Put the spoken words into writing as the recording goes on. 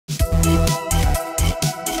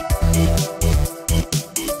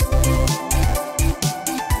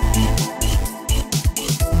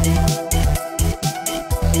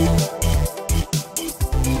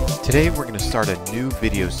Today we're going to start a new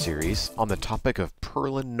video series on the topic of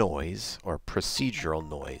Perlin noise or procedural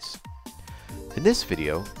noise. In this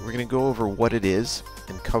video we're going to go over what it is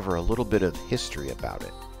and cover a little bit of history about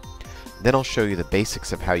it. Then I'll show you the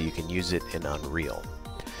basics of how you can use it in Unreal.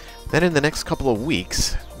 Then in the next couple of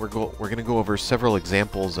weeks we're going to go over several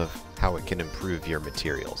examples of how it can improve your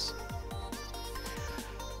materials.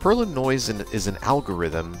 Perlin noise is an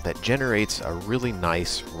algorithm that generates a really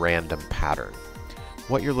nice random pattern.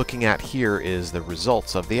 What you're looking at here is the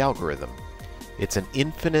results of the algorithm. It's an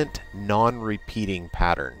infinite, non-repeating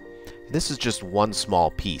pattern. This is just one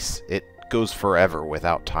small piece. It goes forever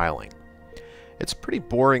without tiling. It's a pretty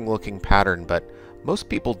boring looking pattern, but most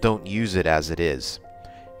people don't use it as it is.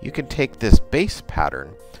 You can take this base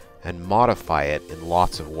pattern and modify it in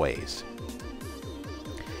lots of ways.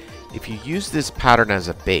 If you use this pattern as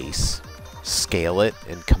a base, scale it,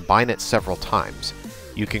 and combine it several times,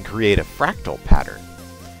 you can create a fractal pattern.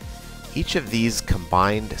 Each of these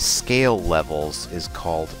combined scale levels is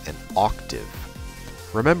called an octave.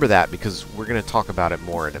 Remember that because we're going to talk about it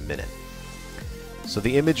more in a minute. So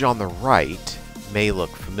the image on the right may look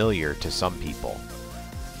familiar to some people.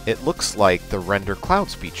 It looks like the Render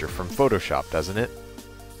Clouds feature from Photoshop, doesn't it?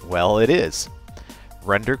 Well, it is.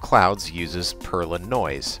 Render Clouds uses Perlin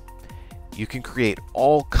noise. You can create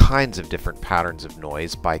all kinds of different patterns of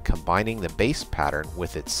noise by combining the base pattern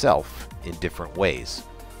with itself in different ways.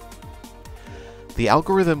 The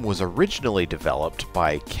algorithm was originally developed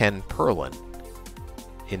by Ken Perlin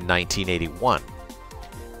in 1981.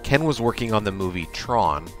 Ken was working on the movie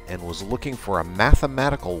Tron and was looking for a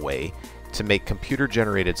mathematical way to make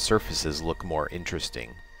computer-generated surfaces look more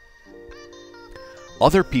interesting.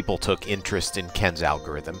 Other people took interest in Ken's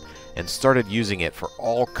algorithm and started using it for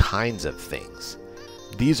all kinds of things.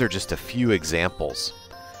 These are just a few examples.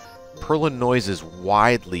 Perlin noise is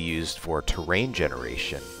widely used for terrain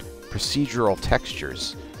generation, procedural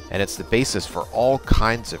textures, and it's the basis for all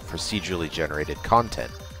kinds of procedurally generated content.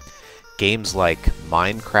 Games like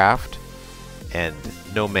Minecraft and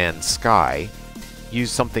No Man's Sky use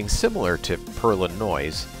something similar to Perlin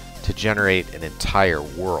noise to generate an entire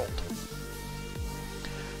world.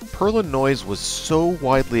 Perlin noise was so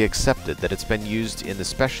widely accepted that it's been used in the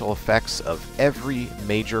special effects of every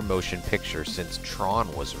major motion picture since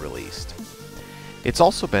Tron was released. It's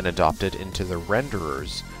also been adopted into the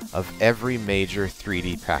renderers of every major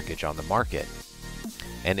 3D package on the market.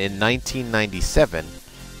 And in 1997,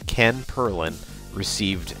 Ken Perlin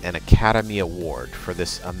received an Academy Award for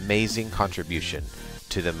this amazing contribution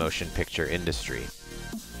to the motion picture industry.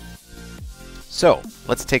 So,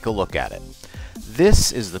 let's take a look at it.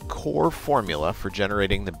 This is the core formula for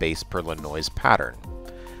generating the base Perlin noise pattern.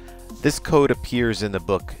 This code appears in the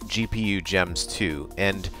book GPU Gems 2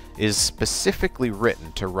 and is specifically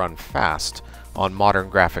written to run fast on modern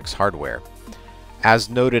graphics hardware. As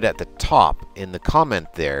noted at the top in the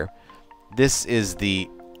comment there, this is the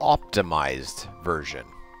optimized version.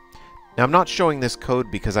 Now I'm not showing this code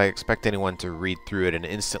because I expect anyone to read through it and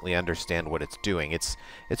instantly understand what it's doing. It's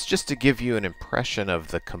just to give you an impression of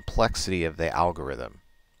the complexity of the algorithm.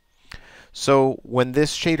 So when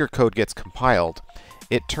this shader code gets compiled,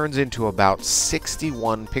 it turns into about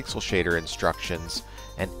 61 pixel shader instructions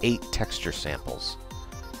and 8 texture samples.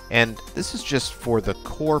 And this is just for the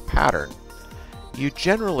core pattern. You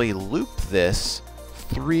generally loop this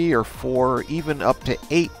 3 or 4, even up to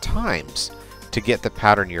 8 times to get the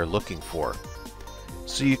pattern you're looking for.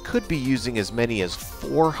 So you could be using as many as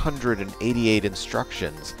 488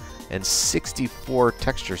 instructions and 64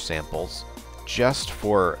 texture samples just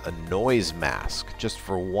for a noise mask, just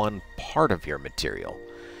for one part of your material.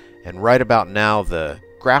 And right about now, the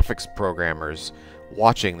graphics programmers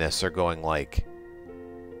watching this are going like,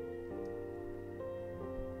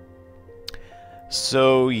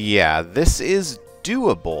 so yeah, this is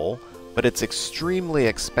doable, but it's extremely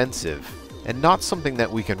expensive and not something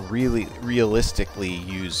that we can really realistically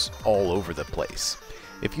use all over the place.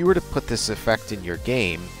 If you were to put this effect in your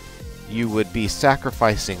game, you would be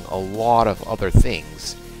sacrificing a lot of other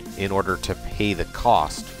things in order to pay the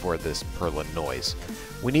cost for this Perlin noise.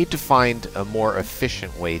 We need to find a more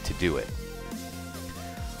efficient way to do it.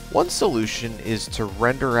 One solution is to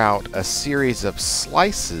render out a series of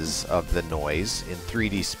slices of the noise in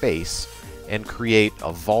 3D space and create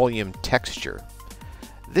a volume texture.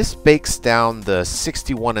 This bakes down the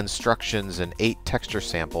 61 instructions and 8 texture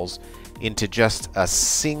samples into just a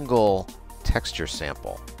single texture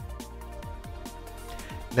sample.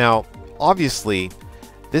 Now, obviously,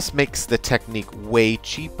 this makes the technique way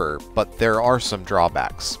cheaper, but there are some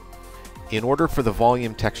drawbacks. In order for the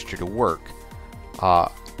volume texture to work,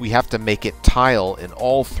 we have to make it tile in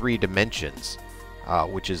all 3 dimensions.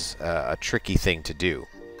 which is a tricky thing to do.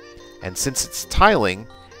 And since it's tiling,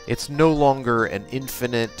 it's no longer an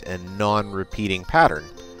infinite and non-repeating pattern,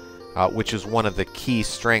 which is one of the key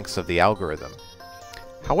strengths of the algorithm.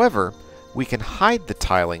 However, we can hide the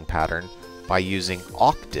tiling pattern by using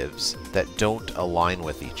octaves that don't align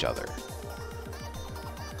with each other.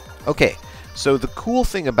 Okay, so the cool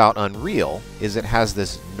thing about Unreal is it has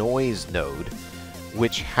this noise node,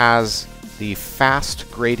 which has the fast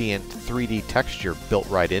gradient 3D texture built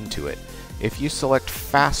right into it. If you select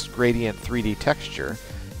fast gradient 3D texture,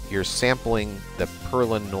 you're sampling the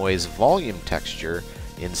Perlin Noise volume texture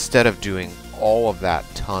instead of doing all of that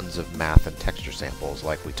tons of math and texture samples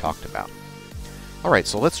like we talked about. Alright,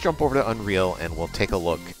 so let's jump over to Unreal and we'll take a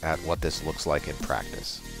look at what this looks like in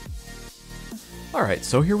practice. Alright,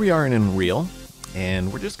 so here we are in Unreal,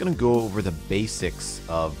 and we're just going to go over the basics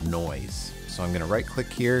of noise. So I'm going to right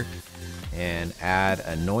click here and add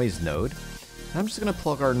a noise node. And I'm just going to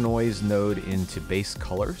plug our noise node into base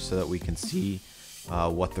color so that we can see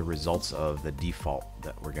what the results of the default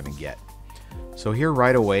that we're going to get. So here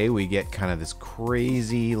right away we get kind of this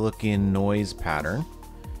crazy looking noise pattern.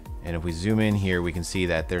 And if we zoom in here, we can see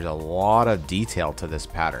that there's a lot of detail to this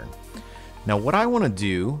pattern. Now what I want to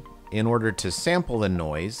do in order to sample the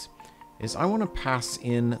noise is I want to pass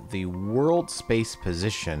in the world space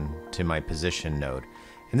position to my position node.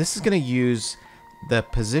 And this is going to use the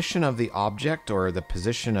position of the object, or the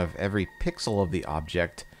position of every pixel of the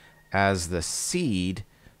object, as the seed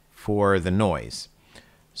for the noise.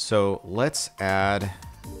 So let's add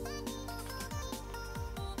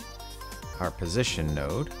our position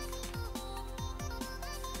node.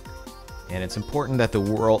 And it's important that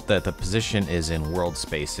the position is in world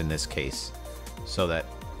space in this case, so that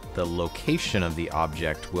the location of the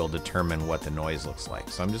object will determine what the noise looks like.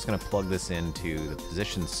 So I'm just going to plug this into the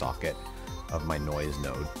position socket of my noise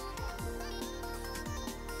node.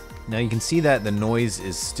 Now you can see that the noise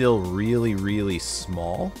is still really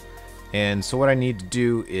small. And so what I need to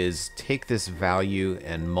do is take this value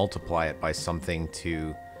and multiply it by something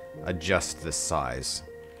to adjust the size.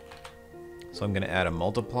 So I'm going to add a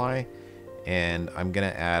multiply, and I'm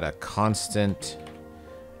going to add a constant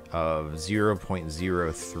of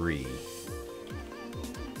 0.03.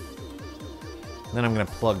 Then I'm going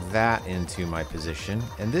to plug that into my position,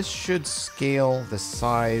 and this should scale the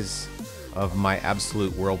size of my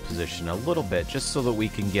absolute world position a little bit, just so that we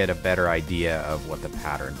can get a better idea of what the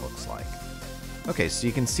pattern looks like. Okay, so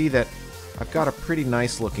you can see that I've got a pretty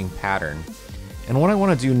nice looking pattern, and what I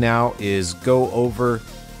want to do now is go over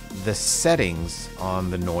the settings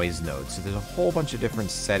on the noise node. So there's a whole bunch of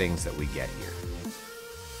different settings that we get here.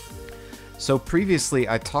 So previously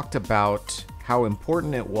I talked about how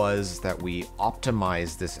important it was that we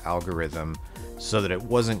optimize this algorithm so that it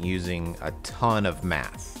wasn't using a ton of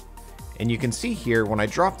math. And you can see here when I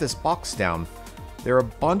drop this box down, there are a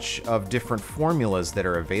bunch of different formulas that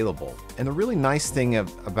are available. And the really nice thing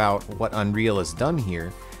about what Unreal has done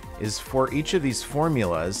here is for each of these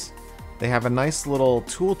formulas, they have a nice little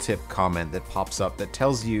tooltip comment that pops up that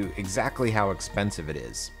tells you exactly how expensive it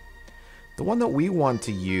is. The one that we want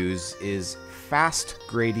to use is fast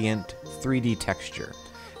gradient 3D texture.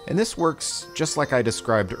 And this works just like I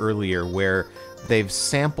described earlier, where they've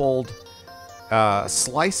sampled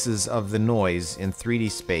slices of the noise in 3D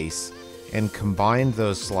space and combined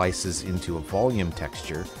those slices into a volume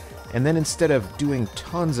texture. And then instead of doing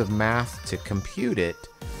tons of math to compute it,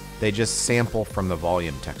 they just sample from the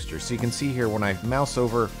volume texture. So you can see here when I mouse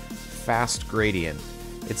over fast gradient,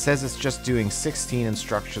 it says it's just doing 16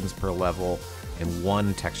 instructions per level and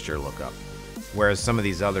 1 texture lookup. Whereas some of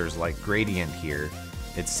these others, like gradient here,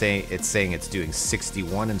 it's saying it's doing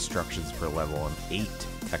 61 instructions per level and 8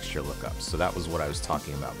 texture lookups. So that was what I was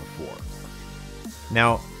talking about before.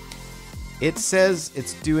 Now, it says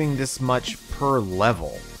it's doing this much per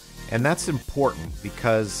level, and that's important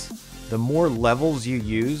because the more levels you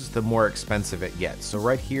use, the more expensive it gets. So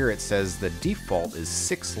right here it says the default is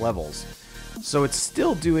 6 levels. So it's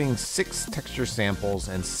still doing 6 texture samples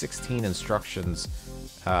and 16 instructions,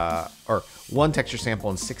 or 1 texture sample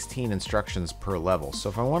and 16 instructions per level. So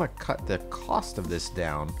if I want to cut the cost of this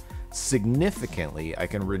down significantly, I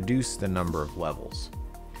can reduce the number of levels.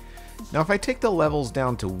 Now if I take the levels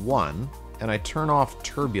down to 1 and I turn off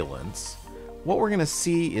turbulence, what we're going to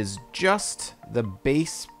see is just the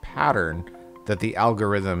base pattern that the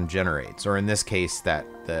algorithm generates, or in this case that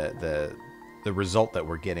the result that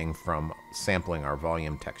we're getting from sampling our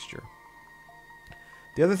volume texture.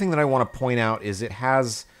 The other thing that I want to point out is it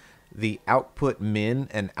has the output min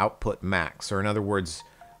and output max, or in other words,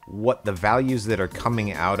 what the values that are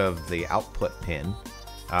coming out of the output pin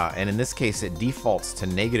and in this case it defaults to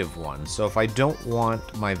 -1. So if I don't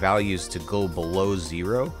want my values to go below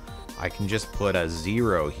 0, I can just put a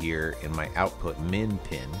 0 here in my output min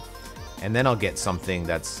pin, and then I'll get something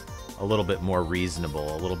that's a little bit more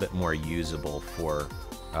reasonable, a little bit more usable for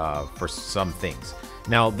some things.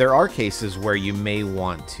 Now, there are cases where you may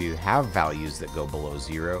want to have values that go below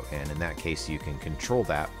 0, and in that case you can control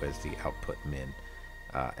that with the output min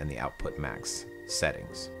and the output max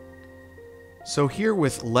settings. So here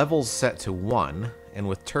with levels set to 1 and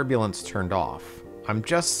with turbulence turned off, I'm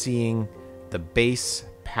just seeing the base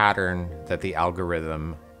pattern that the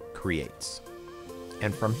algorithm creates.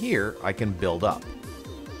 And from here I can build up.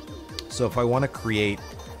 So if I want to create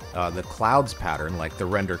the clouds pattern, like the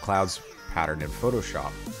render clouds pattern in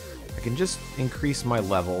Photoshop, I can just increase my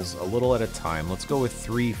levels a little at a time. Let's go with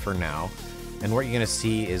 3 for now. And what you're going to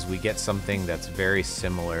see is we get something that's very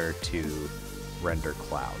similar to render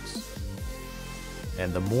clouds.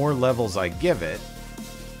 And the more levels I give it,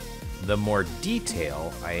 the more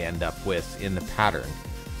detail I end up with in the pattern,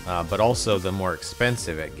 but also the more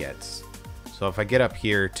expensive it gets. So if I get up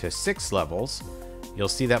here to 6 levels, you'll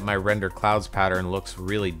see that my render clouds pattern looks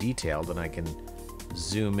really detailed, and I can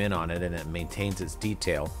zoom in on it and it maintains its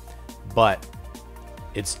detail, but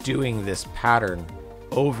it's doing this pattern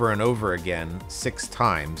over and over again 6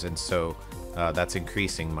 times, and so that's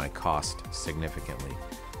increasing my cost significantly.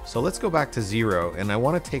 So let's go back to 0, and I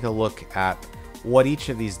want to take a look at what each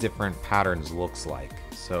of these different patterns looks like.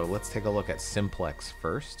 So let's take a look at Simplex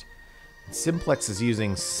first. Simplex is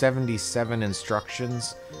using 77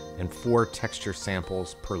 instructions and 4 texture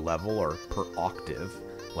samples per level, or per octave,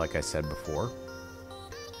 like I said before.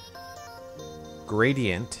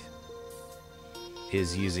 Gradient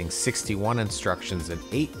is using 61 instructions and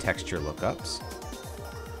 8 texture lookups.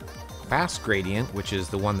 Fast Gradient, which is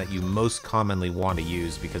the one that you most commonly want to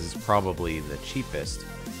use because it's probably the cheapest,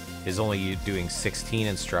 is only doing 16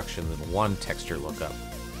 instructions and 1 texture lookup.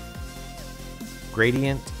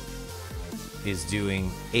 Gradient is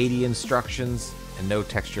doing 80 instructions and no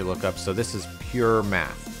texture lookup, so this is pure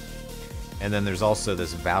math. And then there's also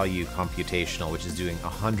this value computational, which is doing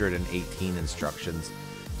 118 instructions,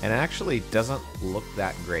 and it actually doesn't look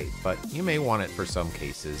that great, but you may want it for some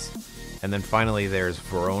cases. And then finally there's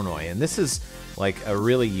Voronoi, and this is like a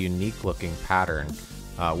really unique looking pattern,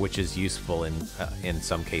 which is useful in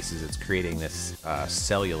some cases. It's creating this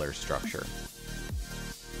cellular structure.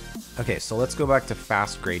 Okay, so let's go back to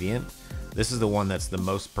Fast Gradient. This is the one that's the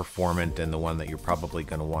most performant and the one that you're probably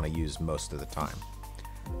going to want to use most of the time.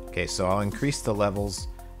 Okay, so I'll increase the levels.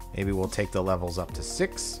 Maybe we'll take the levels up to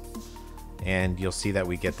 6, and you'll see that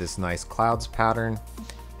we get this nice clouds pattern.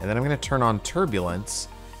 And then I'm going to turn on turbulence,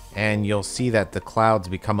 and you'll see that the clouds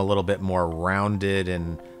become a little bit more rounded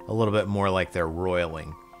and a little bit more like they're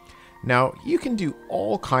roiling. Now, you can do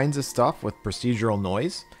all kinds of stuff with procedural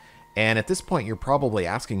noise, and at this point you're probably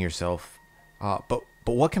asking yourself, but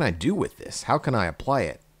what can I do with this? How can I apply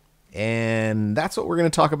it? And that's what we're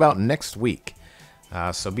going to talk about next week.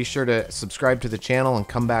 So be sure to subscribe to the channel and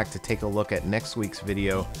come back to take a look at next week's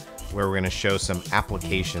video, where we're going to show some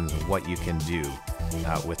applications of what you can do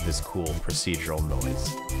with this cool procedural noise.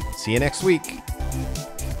 See you next week.